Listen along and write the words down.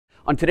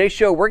On today's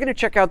show, we're going to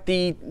check out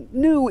the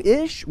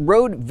new-ish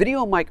RØDE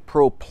VideoMic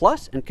Pro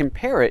Plus and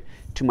compare it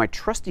to my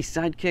trusty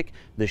sidekick,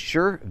 the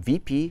SHURE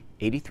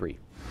VP83.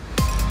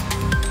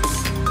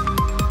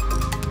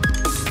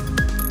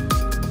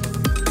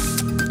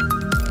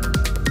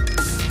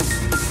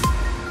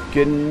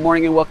 Good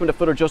morning and welcome to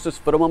PhotoJoseph's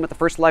Photo Moment, the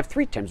first live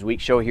 3 times a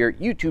week show here at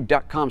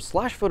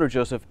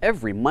youtube.com/PhotoJoseph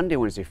every Monday,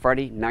 Wednesday,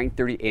 Friday,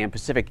 9:30 a.m.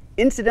 Pacific.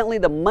 Incidentally,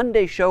 the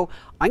Monday show,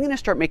 I'm going to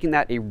start making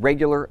that a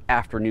regular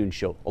afternoon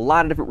show. A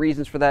lot of different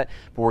reasons for that,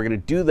 but we're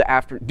going to do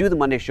the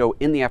Monday show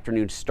in the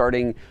afternoon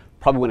starting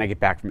probably when I get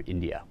back from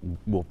India.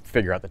 We'll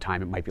figure out the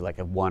time. It might be like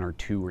at 1 or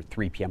 2 or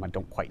 3 p.m. I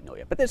don't quite know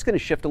yet, but that's going to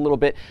shift a little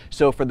bit.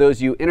 So for those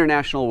of you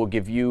international, we'll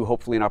give you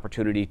hopefully an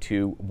opportunity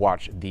to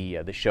watch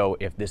the show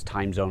if this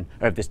time zone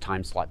or if this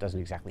time slot doesn't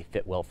exactly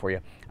fit well for you,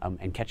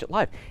 and catch it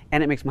live.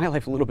 And it makes my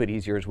life a little bit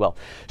easier as well.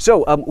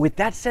 So with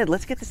that said,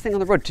 let's get this thing on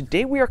the road.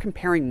 Today we are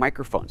comparing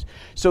microphones.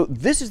 So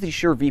this is the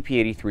SHURE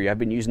VP83. I've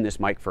been using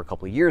this mic for a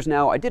couple of years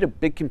now. I did a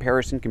big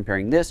comparison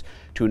comparing this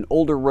to an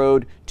older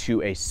RØDE,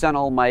 to a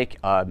Sentinel mic,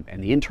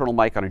 and the internal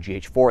mic on a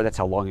GH4. That's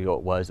how long ago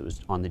it was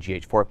on the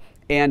GH4.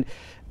 And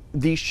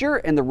the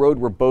SHURE and the RØDE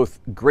were both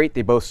great.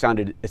 They both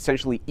sounded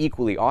essentially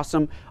equally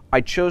awesome. I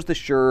chose the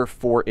SHURE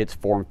for its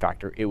form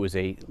factor. It was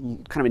a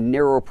kind of a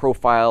narrow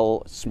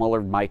profile,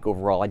 smaller mic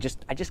overall. I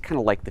just kind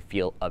of like the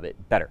feel of it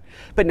better.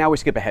 But now we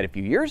skip ahead a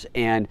few years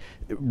and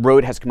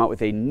RØDE has come out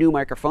with a new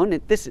microphone.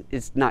 This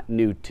is not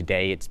new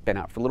today. It's been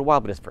out for a little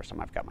while, but it's the first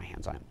time I've got my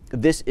hands on it.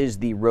 This is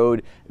the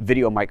RØDE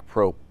VideoMic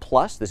Pro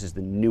Plus. This is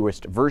the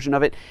newest version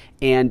of it,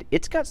 and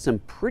it's got some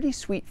pretty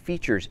sweet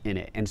features in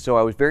it. And so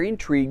I was very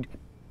intrigued,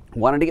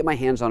 wanted to get my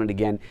hands on it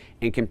again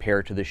and compare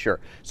it to the SHURE.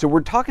 So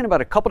we're talking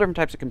about a couple different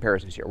types of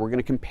comparisons here. We're going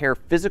to compare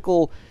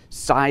physical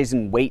size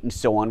and weight and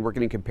so on. We're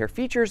going to compare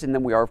features, and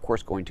then we are of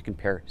course going to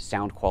compare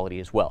sound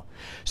quality as well.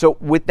 So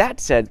with that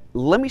said,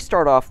 let me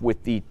start off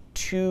with the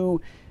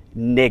two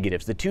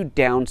negatives, the two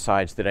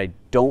downsides that I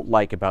don't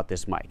like about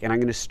this mic. And I'm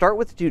going to start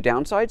with the two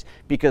downsides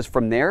because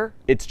from there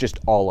it's just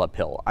all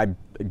uphill.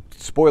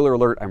 Spoiler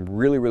alert, I'm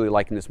really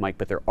liking this mic,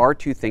 but there are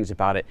two things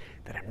about it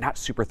that I'm not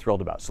super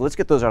thrilled about. So let's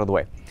get those out of the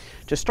way.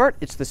 To start,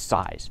 it's the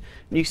size.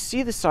 And you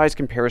see the size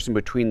comparison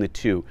between the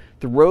two.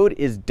 The RØDE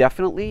is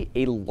definitely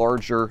a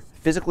larger,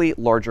 physically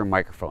larger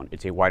microphone.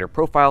 It's a wider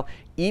profile.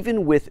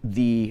 Even with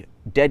the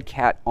dead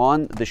cat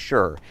on the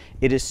SHURE,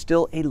 it is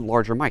still a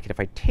larger mic. And if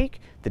I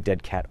take the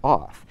dead cat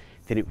off,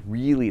 then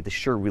the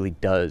SHURE really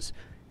does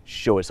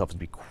show itself to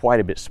be quite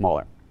a bit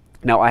smaller.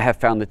 Now, I have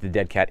found that the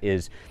dead cat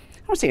is, I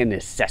don't want to say a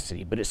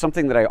necessity, but it's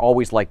something that I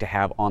always like to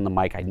have on the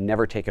mic. I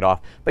never take it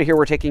off, but here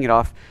we're taking it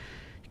off.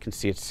 You can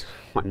see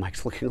my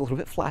mic's looking a little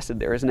bit flaccid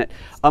there, isn't it?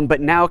 But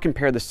now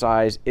compare the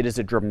size, it is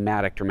a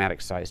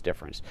dramatic size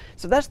difference.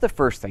 So that's the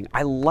first thing.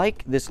 I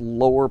like this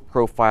lower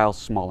profile,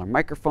 smaller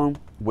microphone,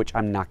 which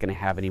I'm not going to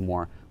have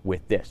anymore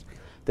with this.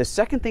 The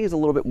second thing is a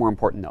little bit more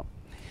important though.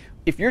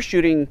 If you're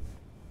shooting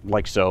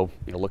like so,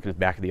 looking at the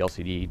back of the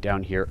LCD,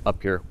 down here,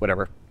 up here,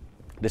 whatever,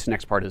 this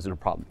next part isn't a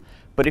problem.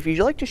 But if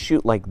you like to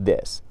shoot like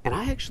this, and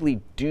I actually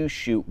do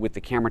shoot with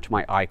the camera to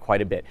my eye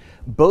quite a bit,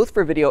 both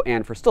for video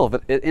and for stills,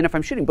 and if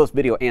I'm shooting both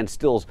video and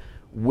stills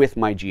with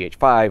my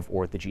GH5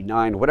 or the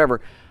G9 or whatever,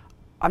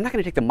 I'm not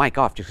going to take the mic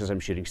off just because I'm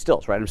shooting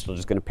stills, right? I'm still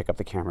just going to pick up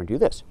the camera and do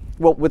this.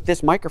 Well, with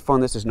this microphone,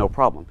 this is no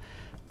problem.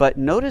 But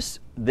notice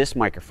this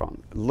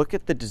microphone. Look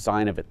at the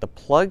design of it. The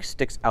plug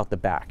sticks out the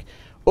back.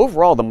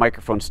 Overall, the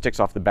microphone sticks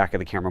off the back of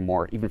the camera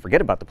more. Even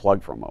forget about the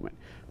plug for a moment.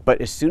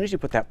 But as soon as you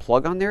put that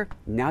plug on there,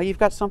 now you've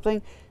got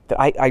something that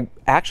I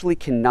actually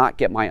cannot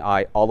get my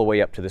eye all the way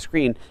up to the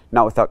screen,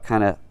 not without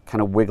kind of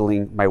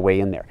wiggling my way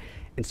in there.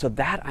 And so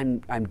that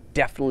I'm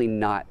definitely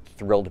not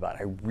thrilled about.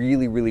 I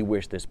really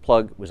wish this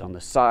plug was on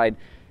the side.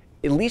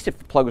 At least if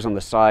the plug was on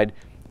the side,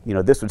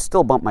 this would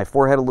still bump my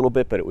forehead a little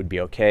bit, but it would be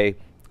okay.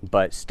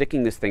 But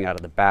sticking this thing out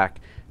of the back,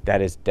 that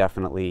is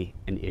definitely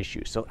an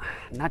issue. So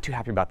I'm not too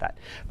happy about that.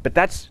 But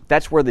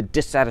that's where the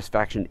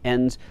dissatisfaction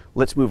ends.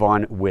 Let's move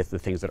on with the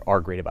things that are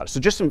great about it. So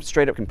just some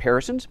straight up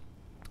comparisons.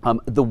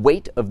 The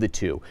weight of the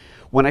two.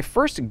 When I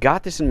first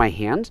got this in my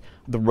hands,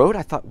 the RØDE,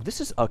 I thought,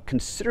 this is a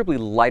considerably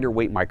lighter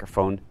weight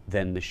microphone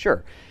than the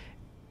SHURE.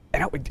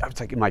 And I was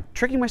like, am I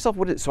tricking myself?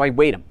 So I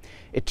weighed them.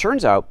 It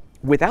turns out,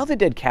 without the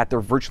dead cat,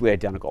 they're virtually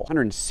identical.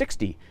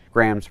 160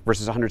 grams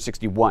versus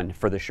 161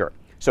 for the SHURE.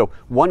 So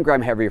 1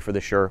 gram heavier for the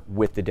SHURE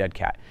with the dead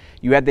cat.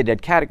 You add the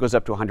dead cat, it goes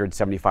up to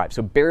 175.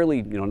 So barely,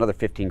 another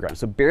 15 grams.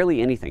 So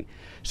barely anything.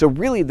 So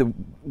really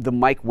the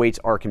mic weights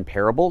are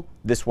comparable.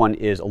 This one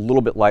is a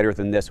little bit lighter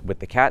than this with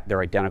the cat.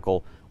 They're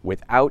identical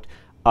without.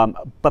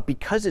 But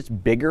because it's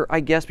bigger,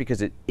 I guess,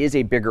 because it is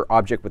a bigger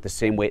object with the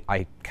same weight,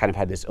 I kind of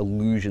had this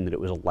illusion that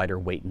it was a lighter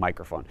weight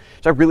microphone.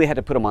 So I really had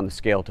to put them on the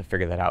scale to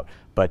figure that out.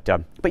 But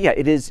yeah,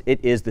 it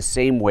is the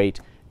same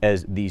weight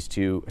as these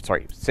two,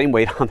 sorry, same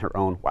weight on their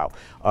own. Wow.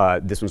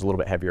 This one's a little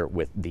bit heavier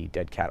with the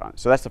dead cat on it.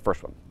 So that's the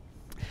first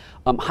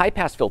one. High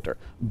pass filter.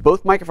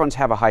 Both microphones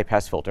have a high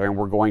pass filter, and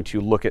we're going to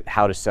look at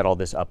how to set all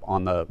this up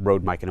on the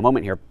RØDE mic in a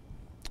moment here.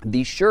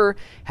 The SHURE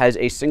has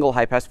a single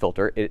high pass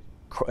filter. It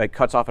it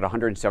cuts off at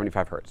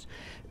 175 hertz.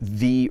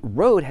 The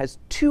Rode has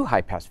two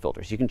high-pass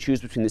filters. You can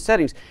choose between the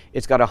settings.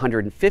 It's got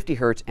 150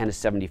 hertz and a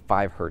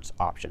 75 hertz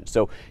option.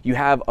 So you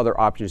have other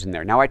options in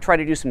there. Now I tried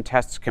to do some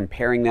tests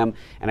comparing them,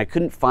 and I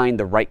couldn't find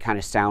the right kind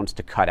of sounds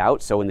to cut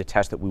out. So in the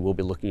test that we will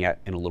be looking at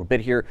in a little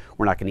bit here,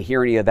 we're not going to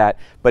hear any of that.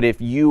 But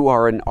if you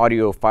are an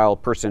audiophile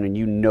person and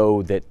you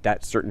know that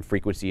that certain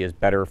frequency is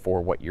better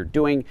for what you're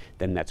doing,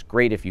 then that's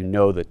great. If you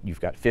know that you've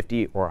got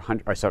 50 or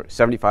 100, or sorry,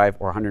 75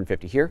 or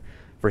 150 here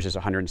versus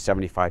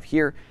 175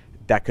 here,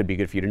 that could be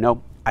good for you to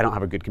know. I don't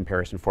have a good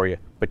comparison for you,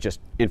 but just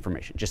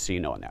information, just so you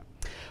know on that.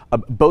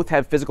 Both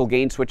have physical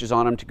gain switches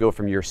on them to go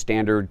from your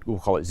standard, we'll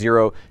call it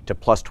 0 to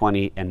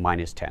 +20 and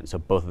 -10. So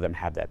both of them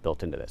have that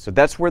built into this. So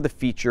that's where the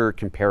feature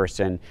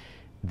comparison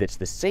that's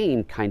the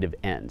same kind of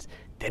ends.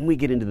 Then we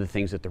get into the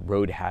things that the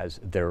Rode has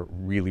that are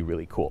really,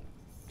 really cool.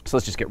 So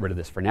let's just get rid of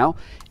this for now,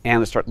 and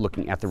let's start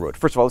looking at the Rode.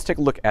 First of all, let's take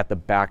a look at the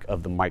back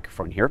of the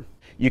microphone here.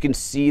 You can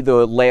see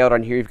the layout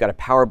on here. You've got a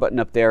power button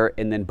up there,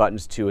 and then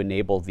buttons to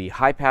enable the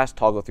high pass,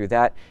 toggle through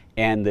that,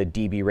 and the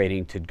dB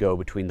rating to go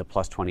between the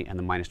 +20 and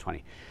the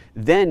 -20.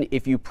 Then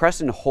if you press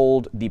and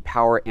hold the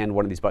power and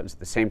one of these buttons at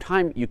the same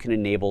time, you can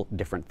enable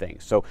different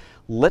things. So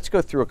let's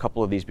go through a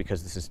couple of these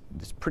because this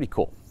is pretty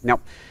cool. Now,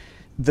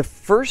 the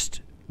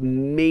first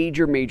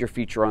major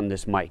feature on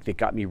this mic that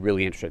got me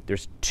really interested,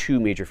 there's two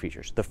major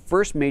features. The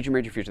first major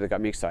feature that got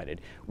me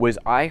excited was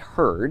I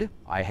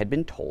had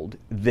been told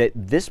that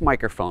this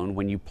microphone,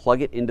 when you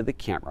plug it into the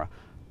camera,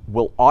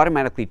 will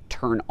automatically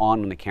turn on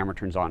when the camera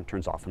turns on,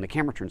 turns off when the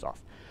camera turns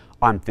off.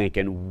 I'm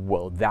thinking,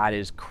 well, that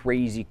is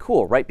crazy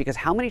cool, right? Because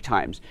how many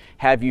times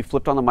have you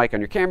flipped on the mic on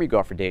your camera, you go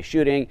out for a day of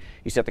shooting,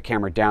 you set the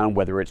camera down,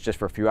 whether it's just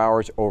for a few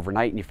hours or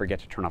overnight, and you forget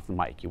to turn off the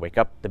mic. You wake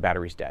up, the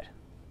battery's dead.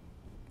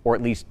 Or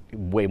at least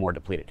way more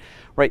depleted,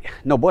 right?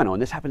 No bueno,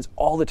 and this happens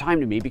all the time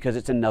to me because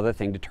it's another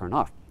thing to turn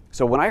off.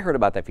 So when I heard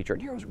about that feature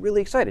in here, I was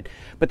really excited.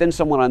 But then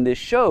someone on this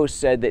show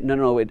said that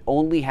no, it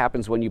only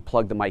happens when you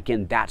plug the mic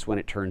in, that's when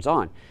it turns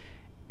on.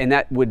 And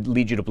that would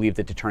lead you to believe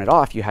that to turn it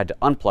off, you had to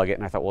unplug it,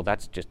 and I thought, well,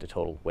 that's just a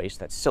total waste,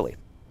 that's silly.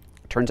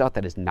 Turns out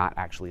that is not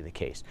actually the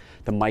case.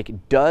 The mic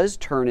does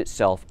turn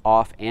itself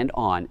off and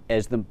on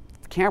as the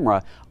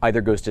camera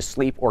either goes to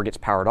sleep or gets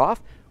powered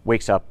off,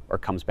 wakes up, or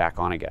comes back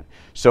on again.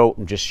 So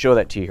I'll just show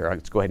that to you here.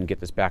 Let's go ahead and get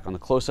this back on the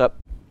close-up,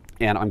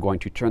 and I'm going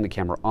to turn the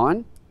camera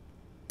on.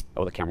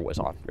 Oh, the camera was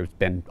on. It's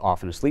been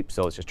off and asleep,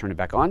 so let's just turn it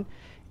back on,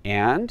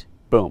 and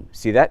boom.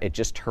 See that? It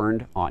just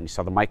turned on. You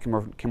saw the mic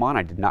come on.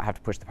 I did not have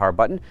to push the power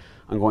button.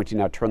 I'm going to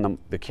now turn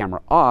the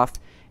camera off,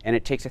 and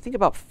it takes, I think,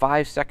 about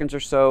 5 seconds or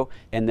so,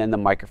 and then the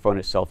microphone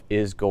itself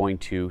is going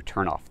to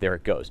turn off. There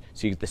it goes.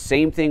 So you get the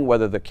same thing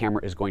whether the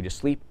camera is going to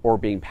sleep or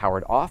being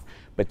powered off,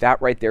 but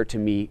that right there to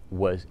me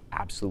was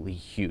absolutely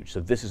huge. So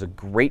this is a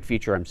great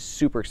feature. I'm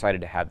super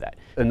excited to have that.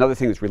 Another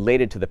thing that's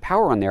related to the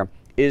power on there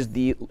is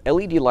the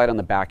LED light on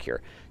the back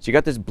here. So you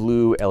got this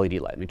blue LED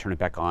light. Let me turn it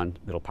back on.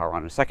 It'll power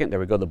on in a second. There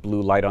we go, the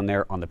blue light on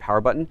there on the power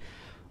button.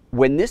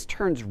 When this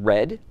turns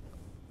red,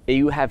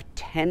 you have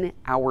 10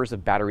 hours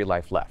of battery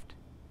life left.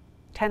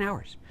 10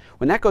 hours.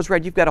 When that goes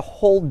red, you've got a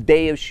whole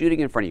day of shooting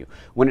in front of you.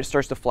 When it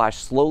starts to flash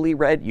slowly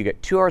red, you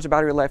get 2 hours of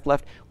battery life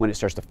left. When it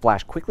starts to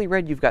flash quickly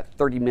red, you've got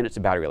 30 minutes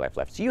of battery life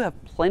left. So you have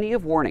plenty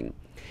of warning,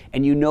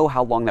 and you know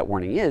how long that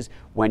warning is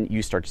when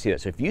you start to see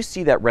that. So if you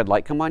see that red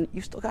light come on,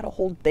 you've still got a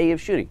whole day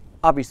of shooting.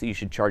 Obviously, you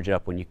should charge it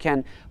up when you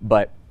can,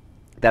 but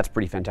that's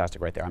pretty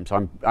fantastic right there.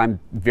 So I'm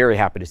very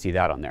happy to see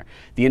that on there.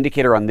 The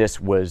indicator on this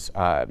was,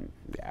 I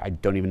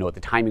don't even know what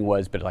the timing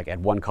was, but like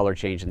add one color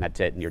change and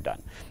that's it, and you're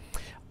done.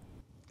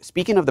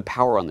 Speaking of the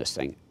power on this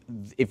thing,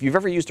 if you've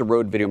ever used a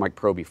Rode VideoMic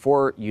Pro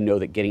before, you know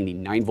that getting the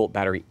 9-volt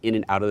battery in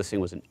and out of this thing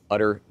was an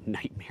utter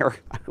nightmare.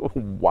 I don't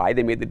know why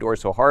they made the door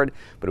so hard,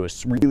 but it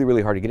was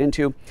really hard to get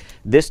into.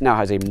 This now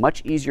has a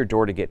much easier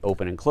door to get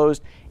open and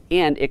closed,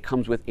 and it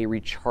comes with a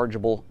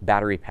rechargeable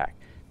battery pack.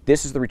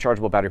 This is the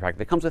rechargeable battery pack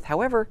that comes with,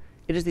 however,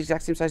 it is the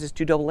exact same size as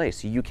 2 AA's.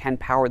 So you can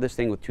power this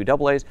thing with 2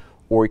 AA's,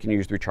 or you can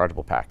use the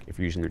rechargeable pack. If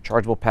you're using the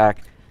rechargeable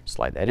pack,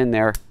 slide that in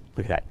there.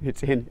 Look at that,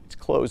 it's in, it's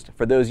closed.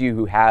 For those of you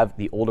who have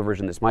the older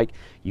version of this mic,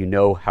 you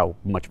know how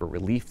much of a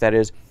relief that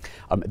is.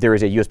 There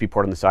is a USB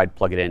port on the side,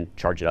 plug it in,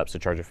 charge it up. So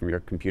charge it from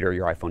your computer,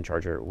 your iPhone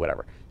charger,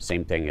 whatever.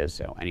 Same thing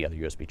as any other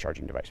USB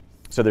charging device.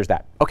 So there's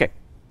that. Okay,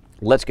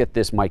 let's get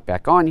this mic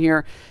back on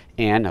here.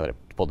 And now that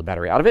I've pulled the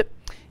battery out of it,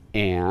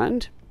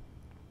 and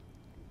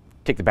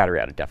take the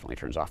battery out, it definitely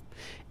turns off.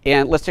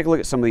 And let's take a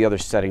look at some of the other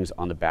settings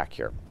on the back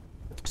here.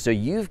 So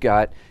you've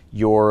got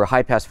your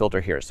high pass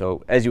filter here.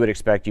 So as you would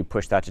expect, you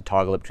push that to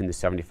toggle it between the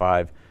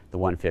 75, the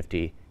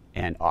 150,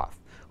 and off.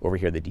 Over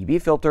here, the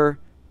dB filter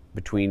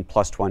between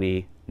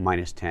 +20,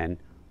 -10,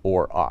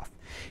 or off.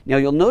 Now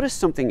you'll notice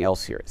something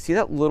else here. See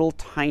that little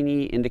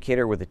tiny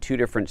indicator with the 2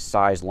 different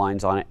size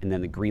lines on it and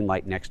then the green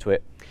light next to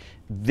it?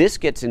 This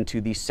gets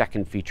into the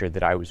second feature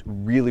that I was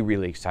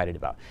really excited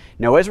about.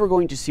 Now, as we're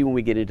going to see when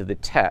we get into the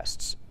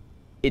tests,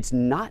 it's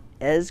not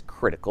as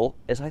critical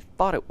as I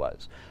thought it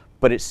was,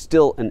 but it's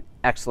still an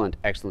excellent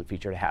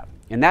feature to have.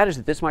 And that is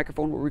that this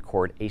microphone will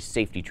record a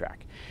safety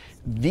track.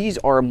 These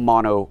are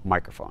mono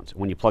microphones.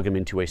 When you plug them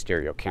into a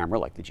stereo camera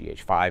like the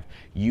GH5,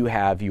 you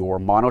have your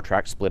mono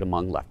track split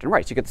among left and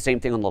right. So you get the same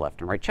thing on the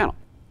left and right channel.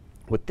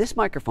 What this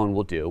microphone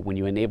will do when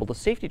you enable the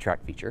safety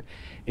track feature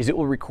is it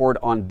will record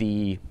on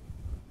the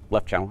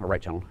left channel or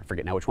right channel, I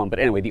forget now which one, but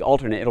anyway, the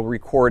alternate, it'll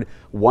record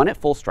one at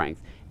full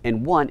strength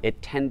and one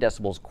at 10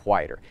 decibels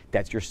quieter.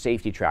 That's your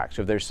safety track.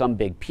 So if there's some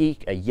big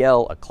peak, a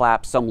yell, a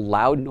clap, some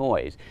loud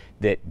noise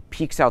that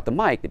peaks out the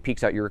mic, that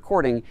peaks out your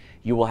recording,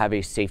 you will have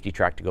a safety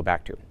track to go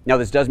back to. Now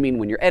this does mean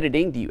when you're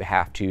editing that you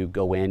have to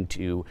go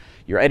into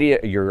your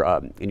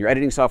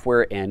editing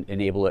software and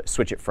enable it,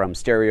 switch it from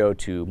stereo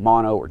to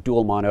mono or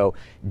dual mono,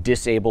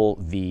 disable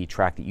the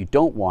track that you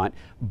don't want,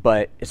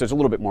 but so it's a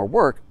little bit more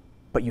work,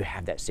 but you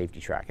have that safety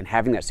track, and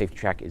having that safety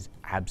track is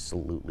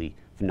absolutely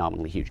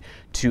phenomenally huge.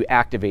 To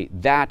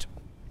activate that,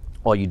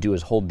 all you do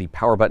is hold the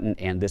power button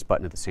and this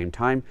button at the same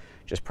time.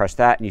 Just press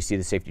that and you see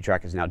the safety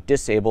track is now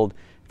disabled.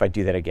 If I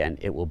do that again,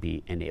 it will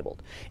be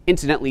enabled.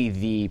 Incidentally,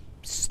 the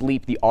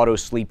auto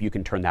sleep, you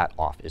can turn that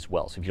off as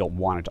well. So if you don't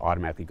want it to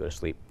automatically go to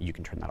sleep, you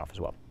can turn that off as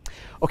well.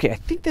 Okay, I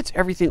think that's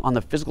everything on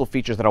the physical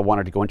features that I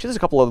wanted to go into. There's a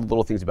couple other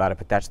little things about it,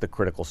 but that's the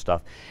critical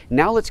stuff.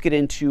 Now let's get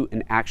into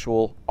an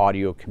actual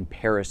audio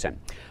comparison.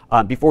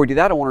 Before we do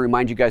that, I want to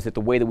remind you guys that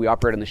the way that we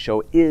operate on the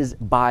show is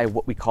by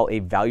what we call a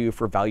value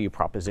for value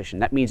proposition.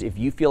 That means if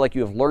you feel like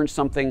you have learned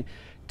something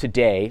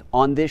today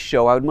on this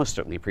show, I would most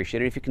certainly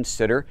appreciate it if you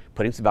consider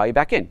putting some value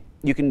back in.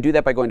 You can do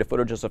that by going to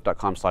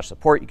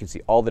photojoseph.com/support. You can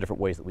see all the different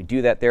ways that we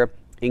do that there,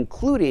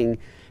 including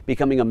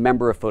becoming a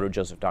member of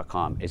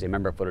photojoseph.com. As a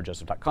member of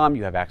photojoseph.com,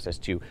 you have access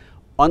to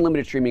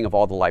unlimited streaming of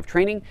all the live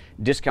training,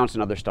 discounts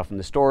and other stuff in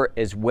the store,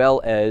 as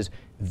well as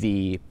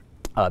the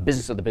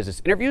Business of the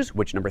Business interviews,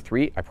 which number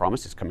 3, I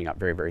promise, is coming out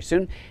very, very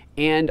soon,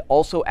 and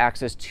also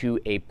access to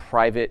a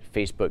private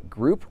Facebook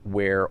group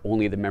where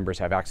only the members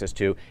have access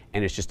to,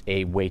 and it's just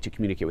a way to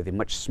communicate with a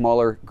much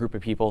smaller group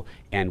of people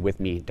and with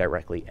me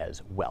directly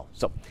as well.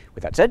 So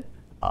with that said,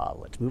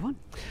 let's move on.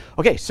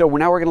 Okay, so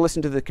now we're going to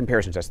listen to the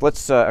comparison test.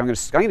 I'm going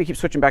to keep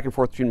switching back and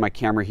forth between my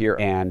camera here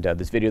and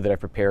this video that I've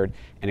prepared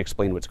and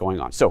explain what's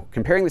going on. So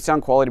comparing the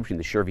sound quality between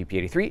the SHURE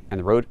VP83 and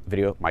the RØDE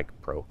VideoMic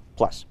Pro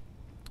Plus.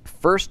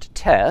 First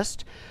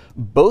test,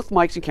 both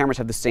mics and cameras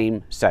have the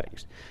same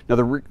settings. Now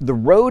the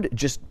RØDE,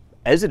 just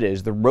as it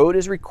is, the RØDE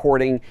is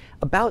recording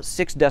about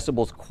 6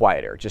 decibels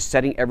quieter. Just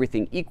setting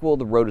everything equal,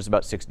 the RØDE is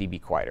about 6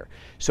 dB quieter.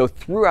 So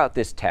throughout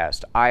this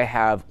test, I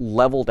have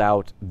leveled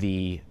out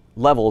the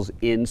levels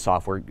in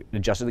software,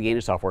 adjusted the gain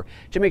in software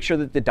to make sure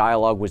that the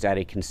dialogue was at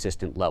a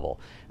consistent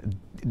level.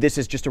 This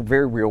is just a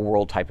very real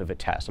world type of a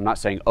test. I'm not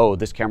saying, oh,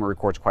 this camera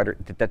records quieter,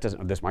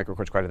 this mic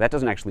records quieter. That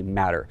doesn't actually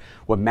matter.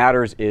 What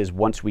matters is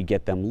once we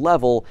get them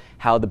level,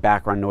 how the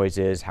background noise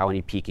is, how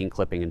any peaking,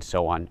 clipping, and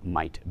so on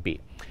might be.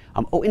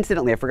 Oh,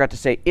 incidentally, I forgot to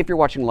say, if you're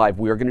watching live,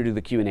 we are going to do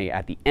the Q&A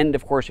at the end,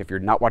 of course. If you're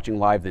not watching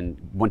live, then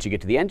once you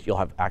get to the end, you'll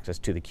have access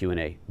to the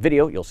Q&A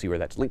video. You'll see where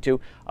that's linked to.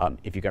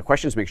 If you've got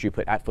questions, make sure you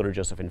put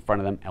 @PhotoJoseph in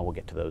front of them, and we'll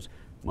get to those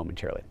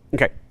momentarily.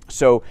 Okay,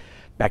 so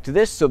back to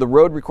this. So the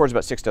RØDE records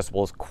about 6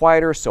 decibels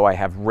quieter, so I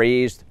have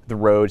raised the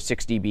RØDE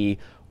 6 dB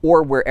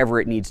or wherever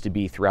it needs to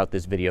be throughout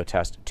this video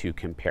test to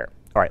compare.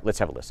 All right, let's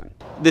have a listen.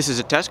 This is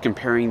a test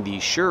comparing the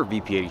SHURE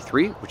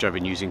VP83, which I've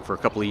been using for a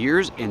couple of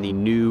years, and the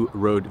new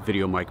RØDE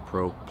VideoMic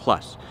Pro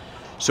Plus.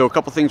 So a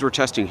couple things we're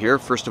testing here.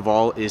 First of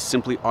all is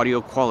simply audio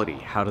quality.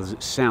 How does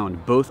it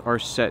sound? Both are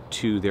set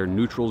to their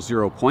neutral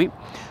 0 point.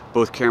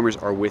 Both cameras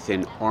are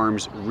within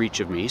arm's reach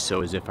of me,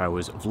 so as if I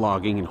was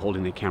vlogging and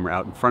holding the camera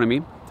out in front of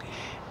me.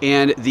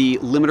 And the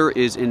limiter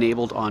is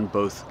enabled on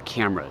both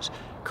cameras.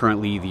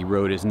 Currently, the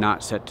RØDE is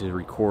not set to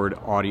record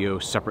audio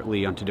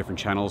separately onto different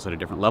channels at a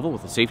different level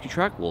with a safety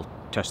track. We'll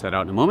test that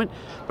out in a moment.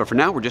 But for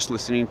now, we're just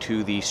listening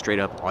to the straight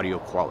up audio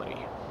quality.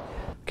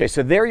 Okay,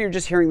 so there you're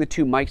just hearing the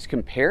two mics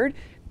compared.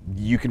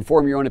 You can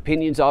form your own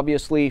opinions,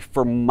 obviously.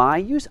 For my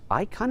use,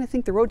 I kind of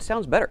think the RØDE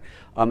sounds better.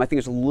 I think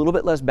it's a little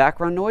bit less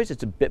background noise.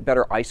 It's a bit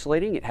better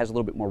isolating. It has a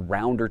little bit more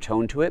rounder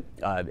tone to it.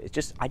 I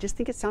just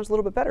think it sounds a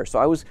little bit better. So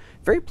I was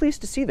very pleased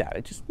to see that.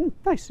 It just,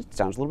 nice, it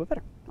sounds a little bit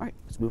better. All right,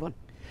 let's move on.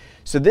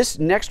 So this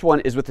next one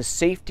is with a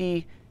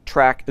safety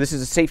track. This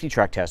is a safety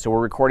track test. So we're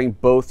recording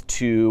both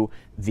to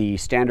the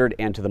standard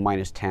and to the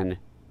 -10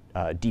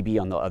 dB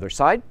on the other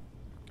side.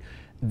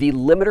 The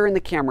limiter in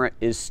the camera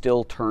is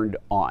still turned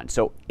on.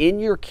 So in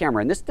your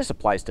camera, and this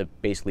applies to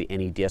basically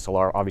any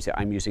DSLR, obviously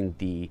I'm using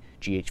the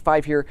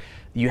GH5 here,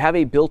 you have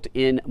a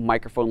built-in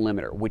microphone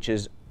limiter, which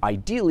is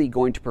ideally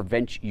going to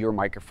prevent your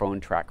microphone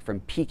track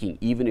from peaking.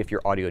 Even if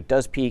your audio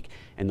does peak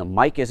and the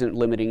mic isn't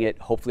limiting it,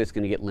 hopefully it's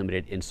going to get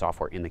limited in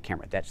software in the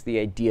camera. That's the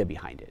idea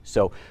behind it.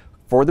 So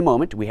for the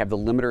moment, we have the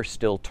limiter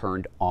still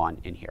turned on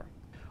in here.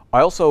 I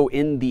also,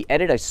 in the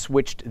edit, I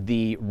switched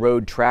the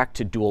RØDE track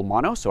to dual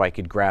mono so I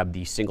could grab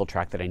the single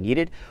track that I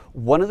needed.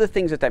 One of the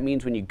things that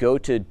means when you go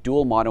to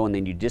dual mono and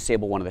then you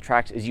disable one of the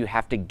tracks is you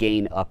have to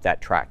gain up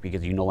that track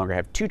because you no longer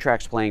have 2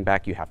 tracks playing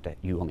back,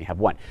 you only have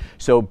 1.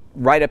 So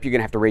right up, you're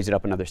gonna have to raise it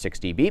up another 6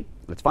 dB.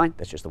 That's fine,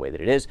 that's just the way that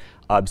it is.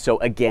 So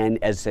again,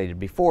 as stated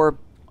before,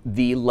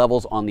 the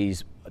levels on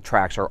these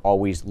tracks are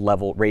always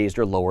raised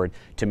or lowered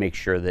to make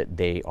sure that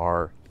they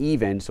are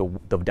even, so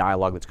the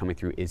dialogue that's coming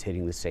through is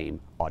hitting the same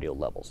audio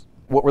levels.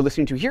 What we're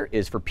listening to here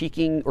is for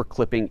peaking or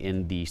clipping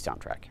in the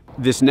soundtrack.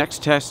 This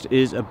next test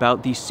is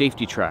about the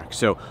safety track.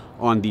 So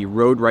on the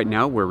Rode right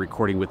now, we're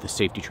recording with the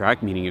safety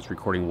track, meaning it's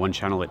recording one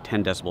channel at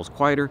 10 decibels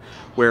quieter,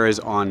 whereas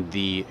on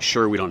the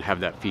Shure, we don't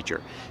have that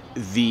feature.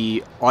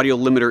 The audio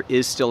limiter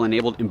is still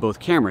enabled in both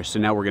cameras. So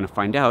now we're gonna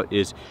find out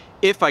is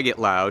if I get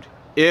loud,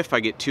 if I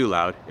get too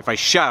loud, if I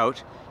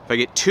shout, if I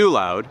get too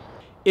loud,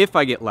 if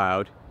I get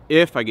loud,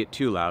 if I get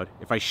too loud,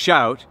 if I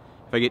shout,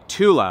 if I get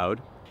too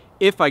loud,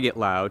 if I get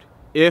loud,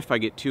 if I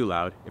get too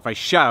loud, if I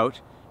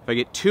shout, if I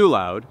get too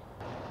loud,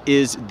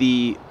 is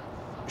the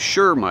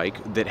Shure mic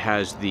that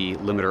has the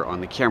limiter on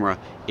the camera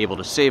able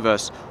to save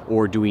us,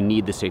 or do we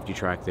need the safety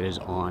track that is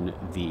on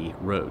the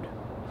Rode?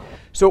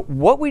 So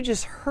what we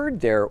just heard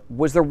there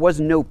was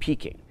no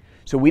peaking.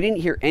 So we didn't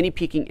hear any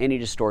peaking, any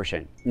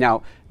distortion.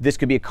 Now, this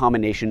could be a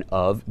combination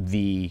of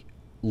the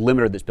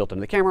limiter that's built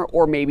into the camera,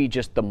 or maybe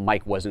just the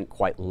mic wasn't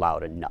quite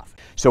loud enough.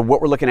 So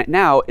what we're looking at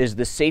now is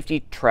the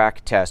safety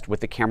track test with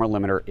the camera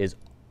limiter is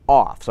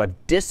off. So I've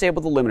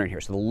disabled the limiter in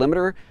here. So the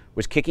limiter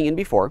was kicking in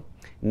before.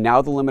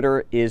 Now the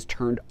limiter is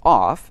turned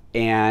off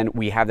and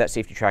we have that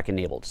safety track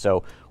enabled.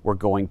 So we're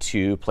going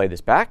to play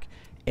this back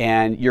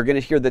and you're going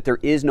to hear that there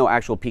is no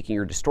actual peaking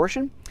or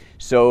distortion.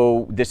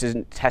 So this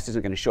test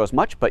isn't going to show us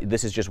much, but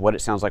this is just what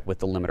it sounds like with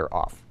the limiter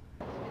off.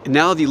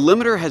 Now the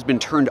limiter has been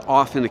turned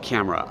off in the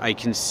camera. I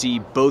can see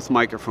both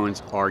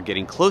microphones are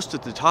getting close to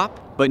the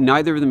top, but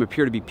neither of them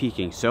appear to be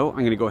peaking. So I'm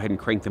going to go ahead and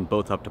crank them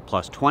both up to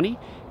 +20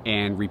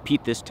 and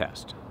repeat this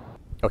test.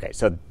 Okay,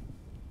 so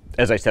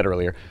as I said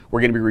earlier,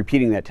 we're going to be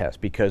repeating that test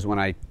because when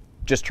I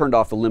just turned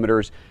off the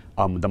limiters,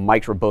 the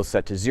mics were both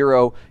set to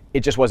 0.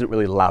 It just wasn't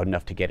really loud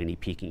enough to get any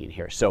peaking in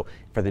here. So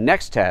for the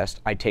next test,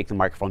 I take the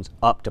microphones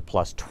up to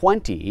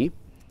 +20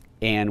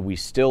 and we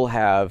still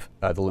have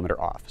the limiter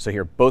off. So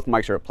here, both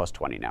mics are at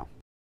 +20 now.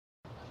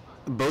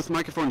 Both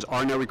microphones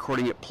are now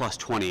recording at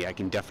 +20. I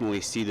can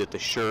definitely see that the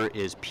Shure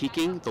is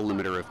peaking. The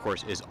limiter, of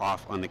course, is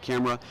off on the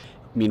camera.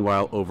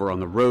 Meanwhile, over on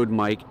the Rode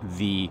mic,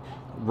 the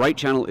right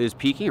channel is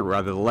peaking, or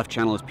rather the left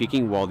channel is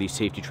peaking, while the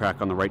safety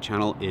track on the right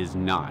channel is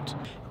not.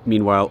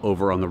 Meanwhile,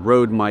 over on the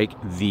Rode mic,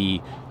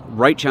 the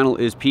right channel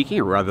is peaking,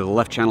 or rather the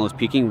left channel is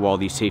peaking, while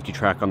the safety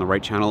track on the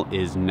right channel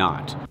is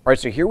not. All right,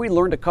 so here we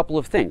learned a couple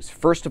of things.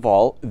 First of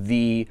all,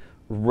 the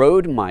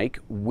Rode mic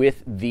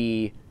with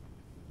the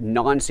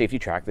non-safety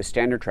track, the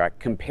standard track,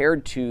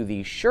 compared to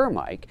the Shure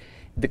mic,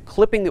 the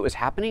clipping that was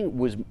happening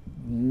was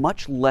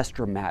much less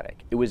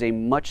dramatic. It was a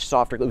much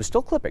softer, it was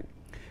still clipping,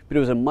 but it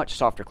was a much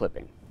softer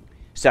clipping.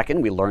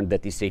 Second, we learned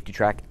that the safety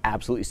track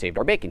absolutely saved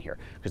our bacon here,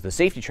 because the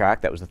safety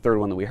track, that was the third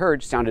one that we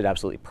heard, sounded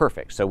absolutely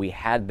perfect. So we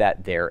had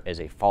that there as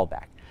a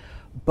fallback.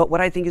 But what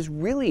I think is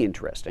really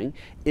interesting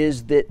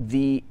is that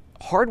the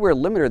hardware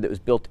limiter that was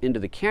built into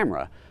the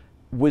camera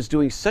was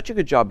doing such a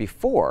good job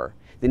before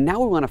that now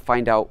we want to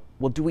find out,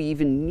 well, do we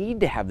even need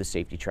to have the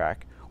safety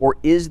track? Or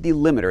is the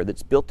limiter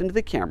that's built into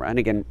the camera, and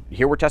again,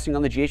 here we're testing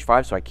on the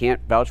GH5, so I can't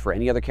vouch for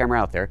any other camera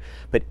out there,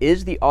 but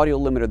is the audio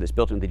limiter that's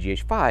built into the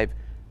GH5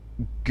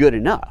 good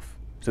enough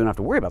so we don't have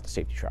to worry about the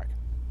safety track?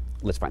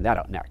 Let's find that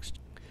out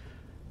next.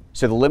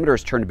 So the limiter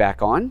is turned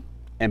back on,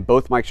 and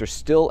both mics are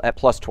still at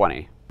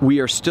 +20. We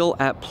are still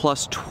at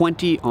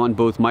 +20 on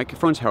both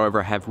microphones,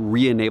 however, have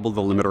re-enabled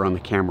the limiter on the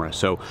camera.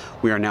 So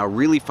we are now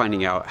really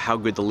finding out how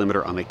good the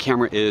limiter on the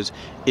camera is.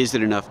 Is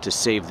it enough to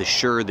save the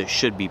Shure that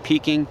should be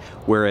peaking?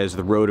 Whereas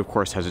the Rode, of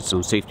course, has its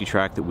own safety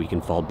track that we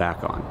can fall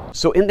back on.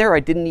 So in there, I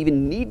didn't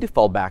even need to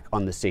fall back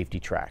on the safety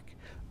track.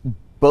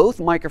 Both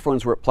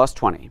microphones were at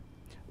 +20.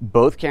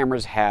 Both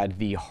cameras had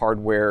the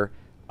hardware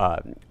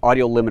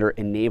audio limiter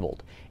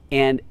enabled.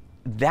 And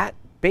that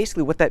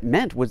basically what that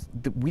meant was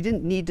that we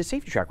didn't need the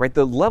safety track, right?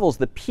 The levels,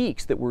 the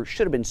peaks that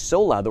should have been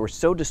so loud, that were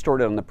so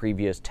distorted on the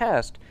previous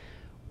test,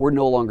 were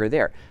no longer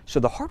there. So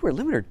the hardware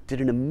limiter did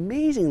an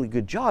amazingly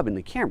good job in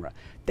the camera.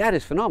 That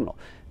is phenomenal.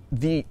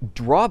 The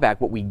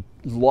drawback, what we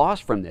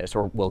lost from this,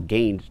 or well,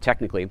 gained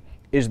technically,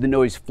 is the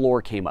noise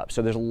floor came up.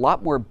 So there's a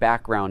lot more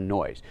background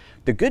noise.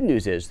 The good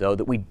news is, though,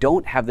 that we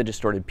don't have the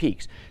distorted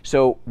peaks.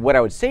 So what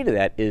I would say to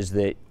that is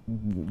that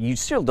you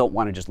still don't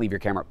want to just leave your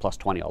camera at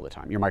 +20 all the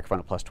time, your microphone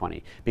at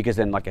 +20, because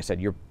then, like I said,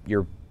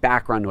 your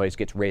background noise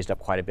gets raised up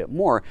quite a bit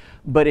more.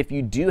 But if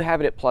you do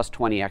have it at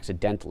 +20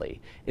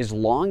 accidentally, as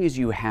long as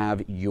you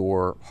have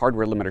your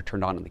hardware limiter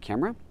turned on in the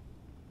camera,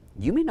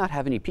 you may not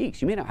have any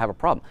peaks. You may not have a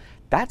problem.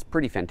 That's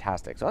pretty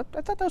fantastic. So I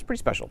thought that was pretty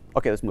special.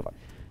 Okay, let's move on.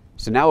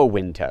 So now a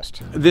wind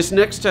test. This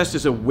next test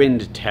is a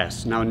wind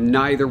test. Now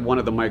neither one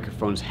of the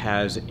microphones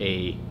has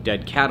a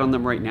dead cat on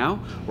them right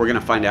now. We're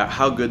gonna find out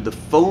how good the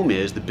foam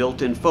is, the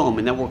built-in foam,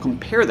 and then we'll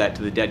compare that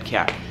to the dead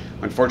cat.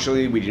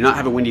 Unfortunately, we do not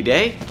have a windy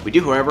day. We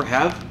do, however,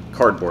 have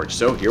cardboard,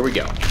 so here we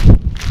go.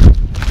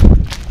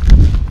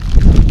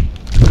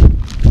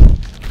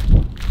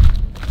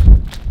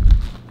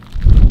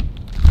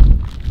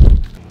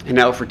 And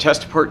now for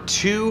test part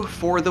 2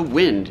 for the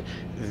wind.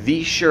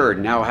 The Shure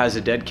now has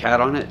a dead cat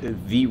on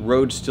it. The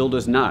Rode still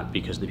does not,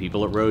 because the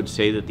people at Rode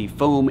say that the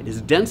foam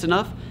is dense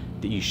enough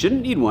that you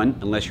shouldn't need one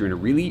unless you're in a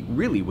really,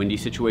 really windy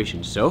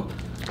situation. So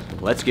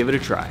let's give it a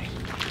try.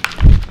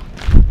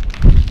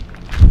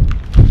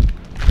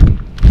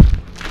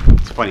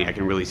 It's funny, I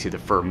can really see the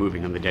fur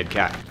moving on the dead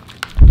cat.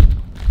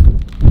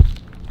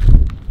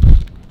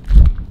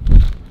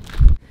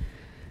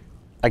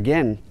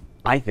 Again,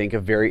 I think a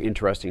very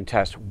interesting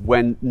test.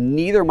 When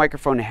neither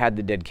microphone had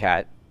the dead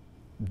cat,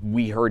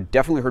 we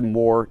definitely heard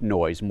more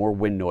noise, more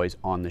wind noise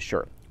on the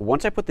Shure.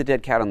 Once I put the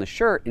dead cat on the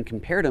Shure and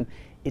compared them,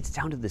 it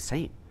sounded the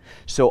same.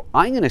 So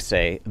I'm going to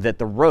say that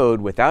the Rode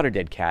without a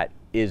dead cat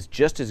is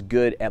just as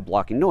good at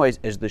blocking noise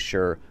as the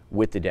Shure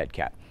with the dead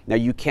cat. Now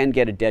you can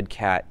get a dead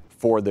cat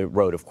for the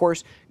Rode, of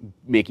course,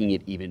 making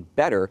it even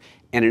better.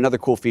 And another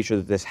cool feature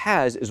that this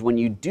has is when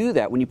you do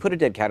that, when you put a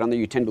dead cat on there,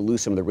 you tend to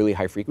lose some of the really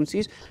high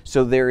frequencies.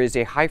 So there is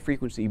a high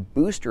frequency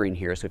booster in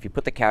here. So if you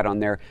put the cat on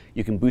there,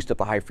 you can boost up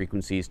the high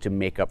frequencies to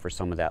make up for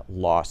some of that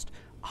lost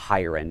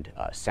higher end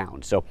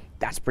sound. So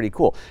that's pretty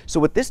cool. So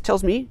what this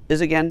tells me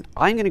is, again,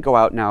 I'm going to go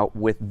out now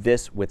with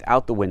this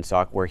without the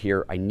windsock, where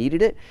here I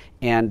needed it.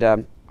 And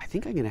I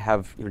think I'm going to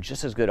have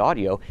just as good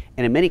audio,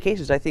 and in many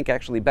cases I think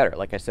actually better.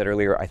 Like I said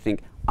earlier, I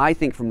think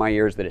from my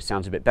ears that it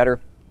sounds a bit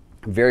better.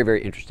 I'm very,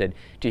 very interested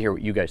to hear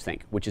what you guys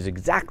think, which is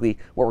exactly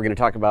what we're going to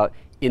talk about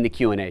in the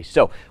Q&A.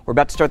 So we're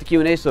about to start the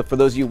Q&A. So for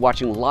those of you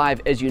watching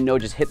live, as you know,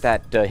 just hit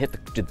that hit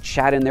the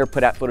chat in there,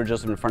 put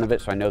 @PhotoJoseph in front of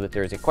it, so I know that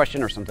there is a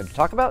question or something to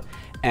talk about,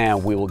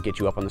 and we will get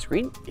you up on the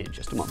screen in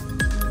just a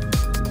moment.